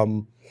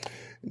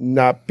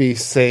not be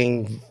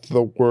saying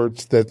the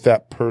words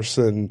that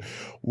person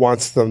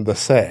wants them to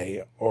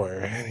say,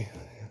 or anything.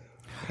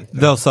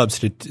 They'll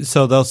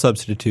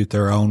substitute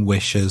their own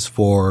wishes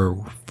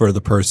for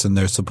the person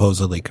they're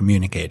supposedly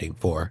communicating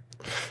for.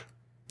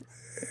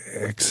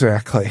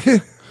 Exactly.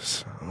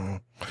 So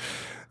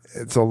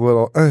it's a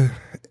little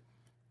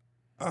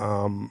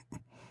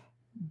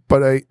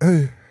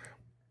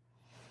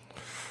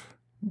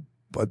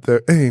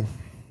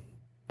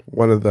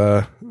one of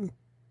the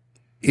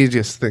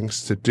easiest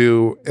things to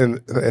do in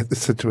the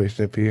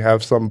situation, if you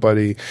have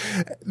somebody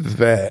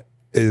that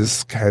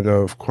is kind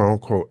of quote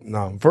unquote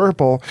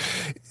nonverbal,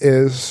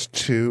 is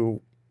to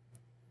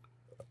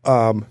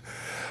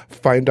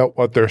find out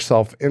what their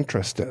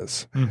self-interest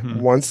is.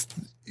 Once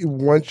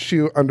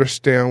you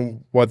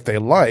understand what they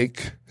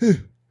like,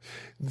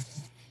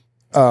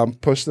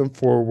 push them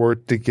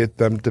forward to get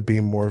them to be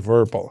more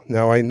verbal.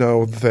 Now, I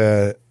know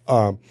that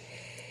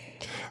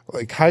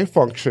high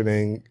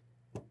functioning,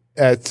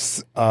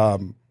 it's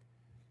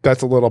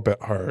that's a little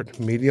bit hard.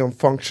 Medium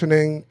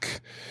functioning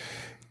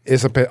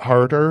is a bit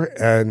harder,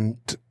 and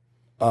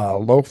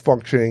low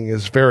functioning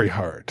is very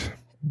hard.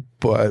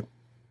 But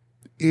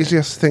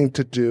easiest thing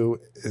to do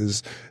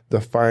is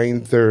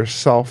define their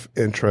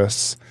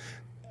self-interests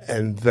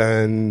and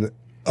then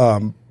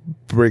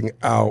bring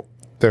out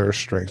their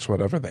strengths,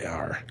 whatever they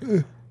are.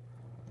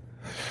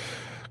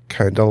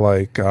 Kind of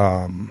like,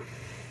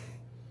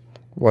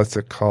 what's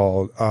it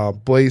called?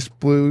 Blaze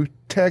Blue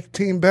Tag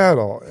Team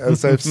Battle,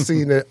 as I've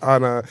seen it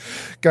on a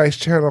guy's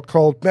channel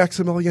called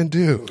Maximilian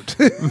Dude.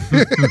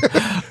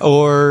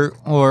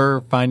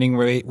 or finding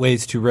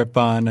ways to rip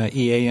on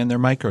EA and their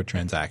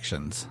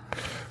microtransactions.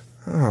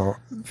 Oh,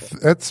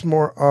 that's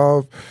more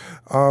of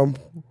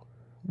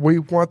we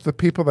want the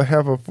people to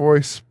have a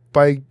voice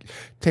by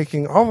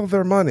taking all of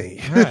their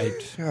money.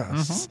 Right.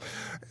 Yes.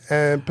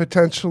 And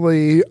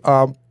potentially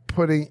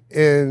putting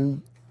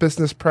in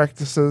business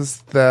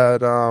practices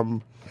that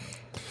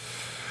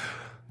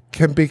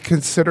can be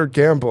considered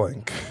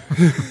gambling.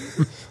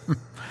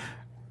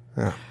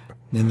 Yeah.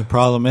 And the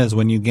problem is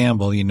when you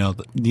gamble, you know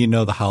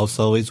the house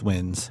always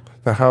wins.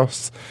 The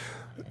house,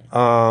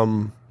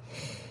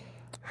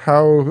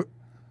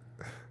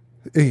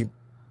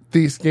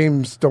 these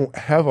games don't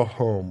have a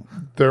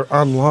home. They're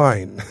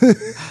online.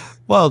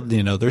 Well,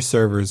 their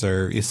servers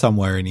are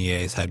somewhere in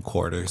EA's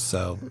headquarters,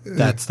 so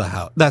that's the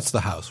house. That's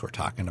the house we're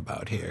talking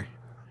about here.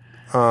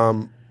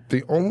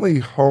 The only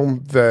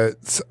home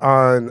that's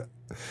on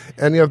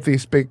any of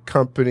these big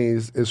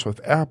companies is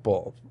with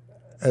Apple,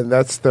 and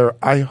that's their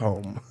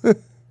iHome.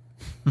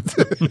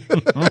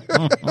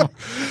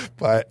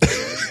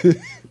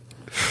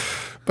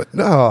 but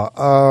no.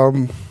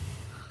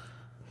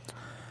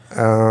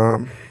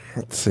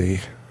 Let's see.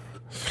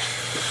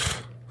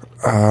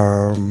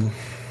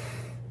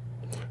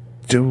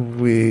 Do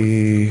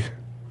we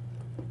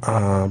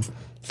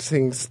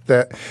things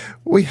that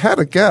we had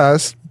a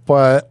guest,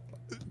 but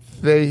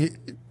they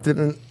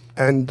didn't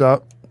end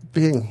up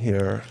being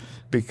here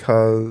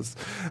because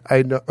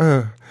I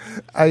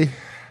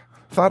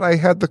thought I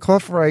had the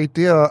clever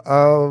idea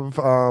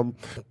of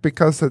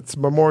because it's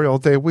Memorial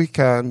Day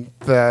weekend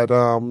that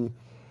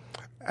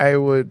I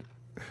would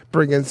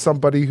bring in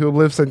somebody who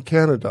lives in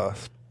Canada,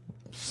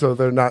 so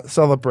they're not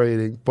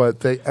celebrating, but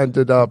they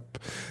ended up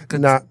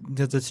not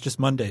because it's just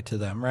Monday to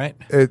them, right?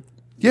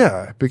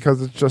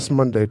 Because it's just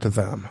Monday to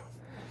them.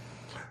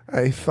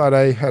 I thought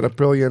I had a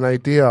brilliant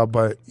idea,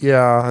 but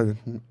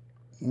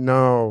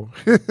no.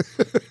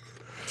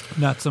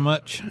 Not so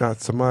much.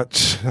 Not so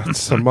much.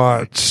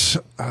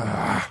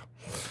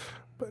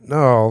 But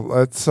no,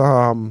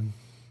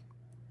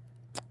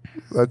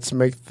 let's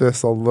make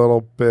this a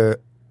little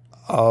bit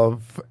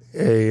of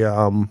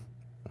a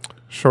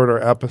shorter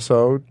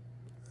episode.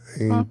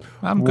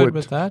 I'm good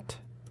with that.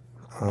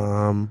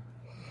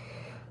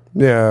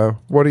 Yeah.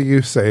 What do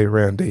you say,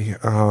 Randy?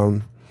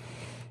 I'm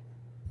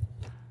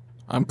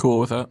cool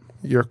with that.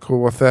 You're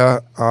cool with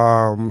that?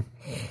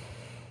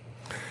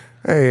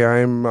 Hey,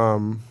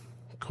 I'm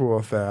cool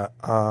with that.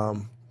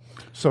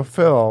 So,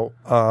 Phil,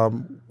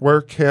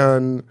 where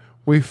can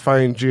we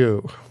find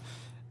you?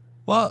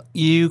 Well,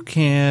 you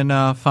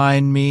can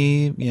find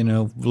me,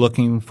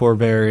 looking for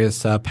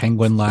various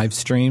Penguin live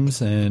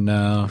streams, and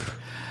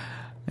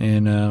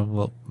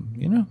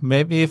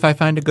maybe if I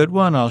find a good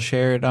one, I'll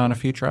share it on a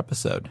future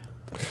episode.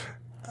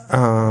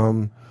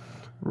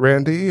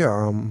 Randy,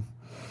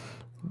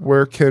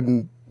 where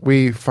can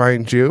we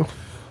find you?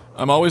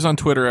 I'm always on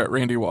Twitter at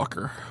Randy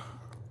Walker.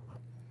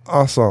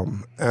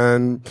 Awesome.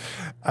 And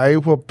I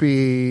will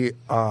be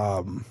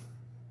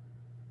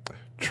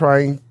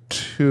trying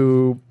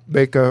to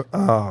make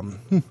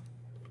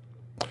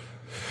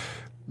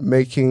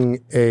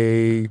making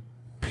a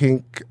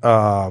pink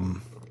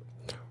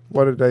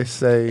what did I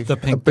say? The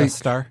pink Death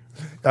Star?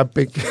 A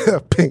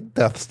pink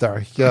Death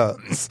Star,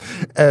 yes.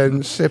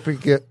 And shipping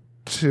it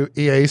to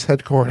EA's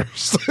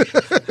headquarters.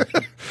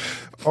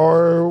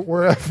 Or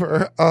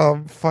wherever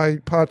fine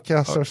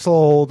podcasts are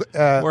sold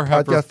at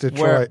Podcast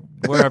Detroit.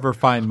 Wherever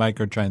fine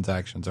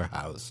microtransactions are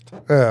housed.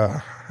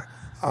 Yeah.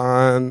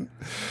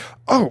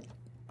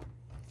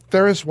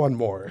 There is one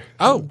more.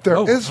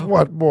 There is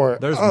one more.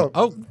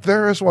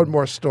 There is one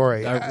more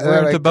story.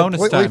 We're into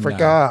bonus time. I completely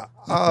forgot.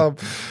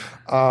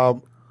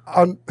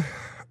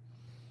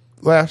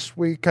 Last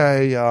week,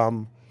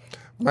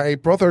 my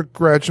brother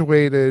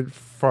graduated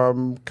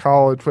from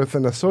college with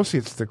an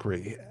associate's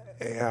degree,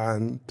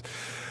 and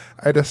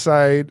I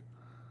decide,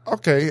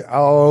 okay,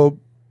 I'll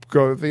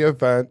go to the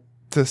event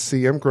to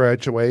see him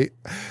graduate,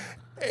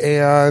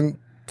 and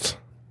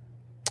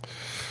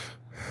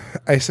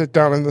I sit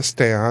down in the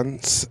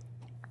stands,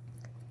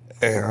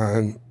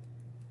 and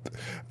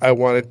I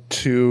wanted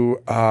to,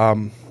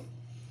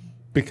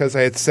 because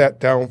I had sat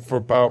down for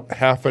about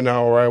half an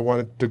hour, I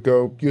wanted to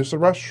go use the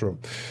restroom.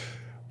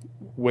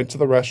 Went to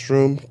the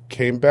restroom,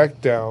 came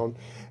back down,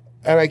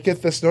 and I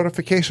get this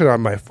notification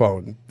on my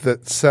phone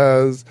that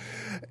says,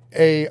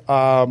 a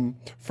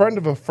friend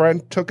of a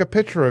friend took a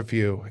picture of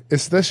you.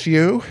 Is this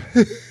you?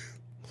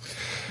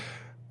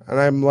 And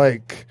I'm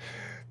like,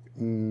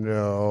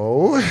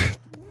 no,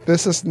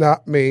 this is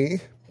not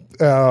me.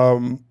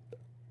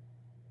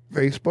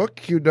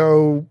 Facebook, you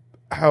know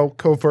how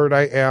covert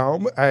I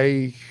am.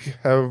 I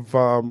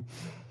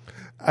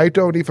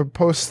don't even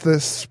post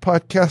this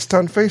podcast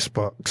on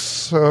Facebook.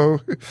 So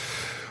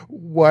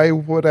why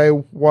would I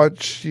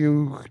want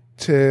you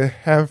to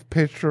have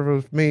picture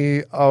of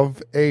me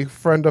of a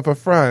friend of a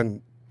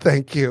friend?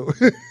 Thank you.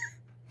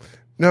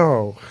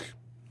 No,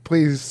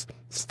 please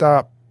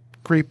stop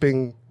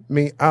creeping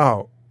me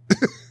out.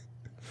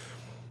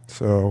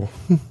 So,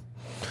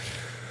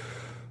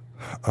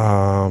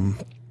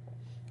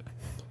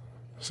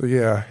 so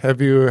yeah,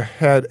 have you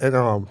had,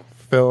 and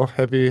Phil,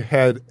 have you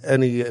had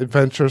any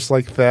adventures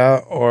like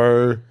that,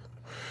 or?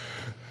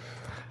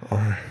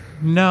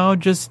 No,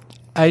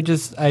 I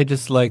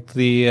just like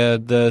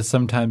the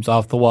sometimes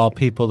off the wall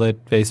people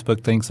that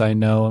Facebook thinks I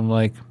know. I'm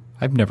like,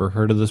 I've never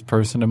heard of this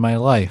person in my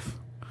life.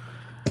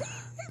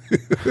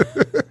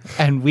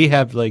 And we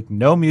have like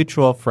no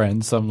mutual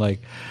friends. So I'm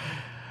like,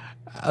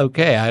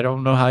 okay, I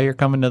don't know how you're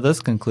coming to this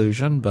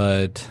conclusion,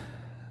 but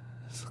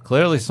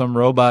clearly some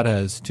robot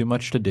has too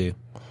much to do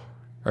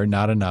or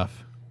not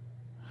enough.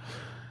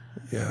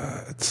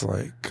 Yeah, it's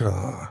like...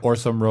 or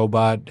some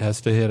robot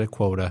has to hit a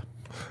quota.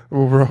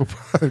 Robot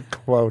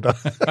quota.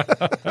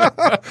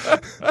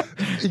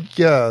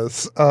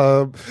 Yes.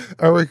 Are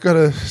we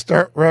going to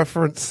start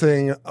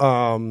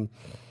referencing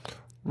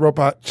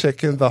Robot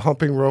Chicken, the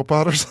humping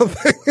robot or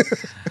something?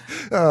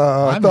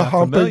 The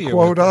humping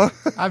quota.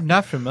 I'm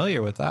not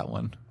familiar with that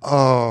one.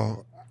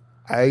 Oh,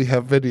 I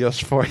have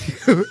videos for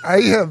you.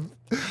 I have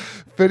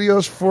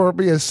videos for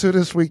me as soon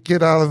as we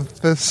get out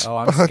of this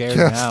I'm podcast. Scared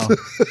now.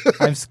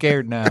 I'm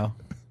scared now.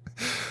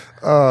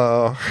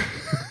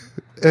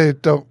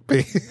 Don't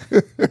be.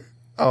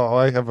 Oh,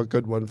 I have a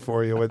good one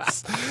for you.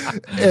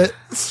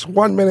 It's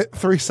 1 minute,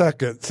 3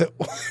 seconds.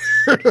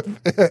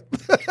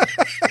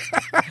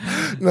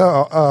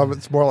 No,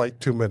 it's more like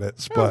 2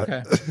 minutes, but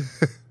okay.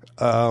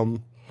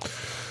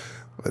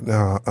 But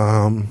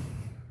no.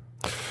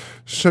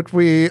 Should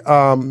we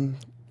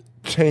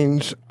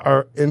change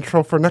our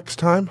intro for next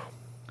time?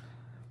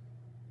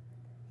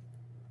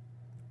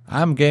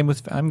 I'm game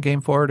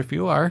for it if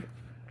you are.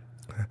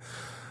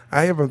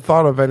 I haven't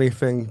thought of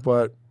anything,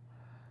 but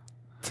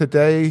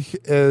today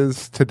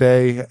is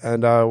today,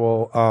 and I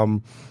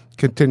will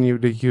continue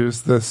to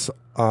use this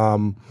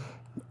old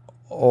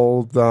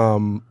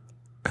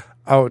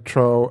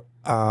outro.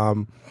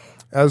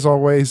 As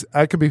always,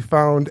 I can be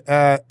found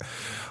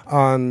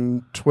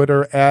on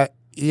Twitter at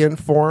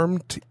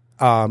eInformed,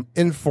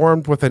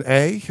 informed with an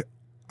A.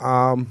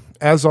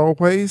 As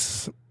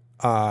always,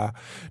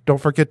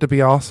 don't forget to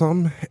be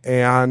awesome,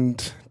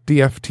 and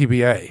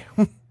DFTBA.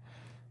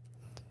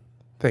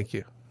 Thank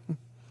you.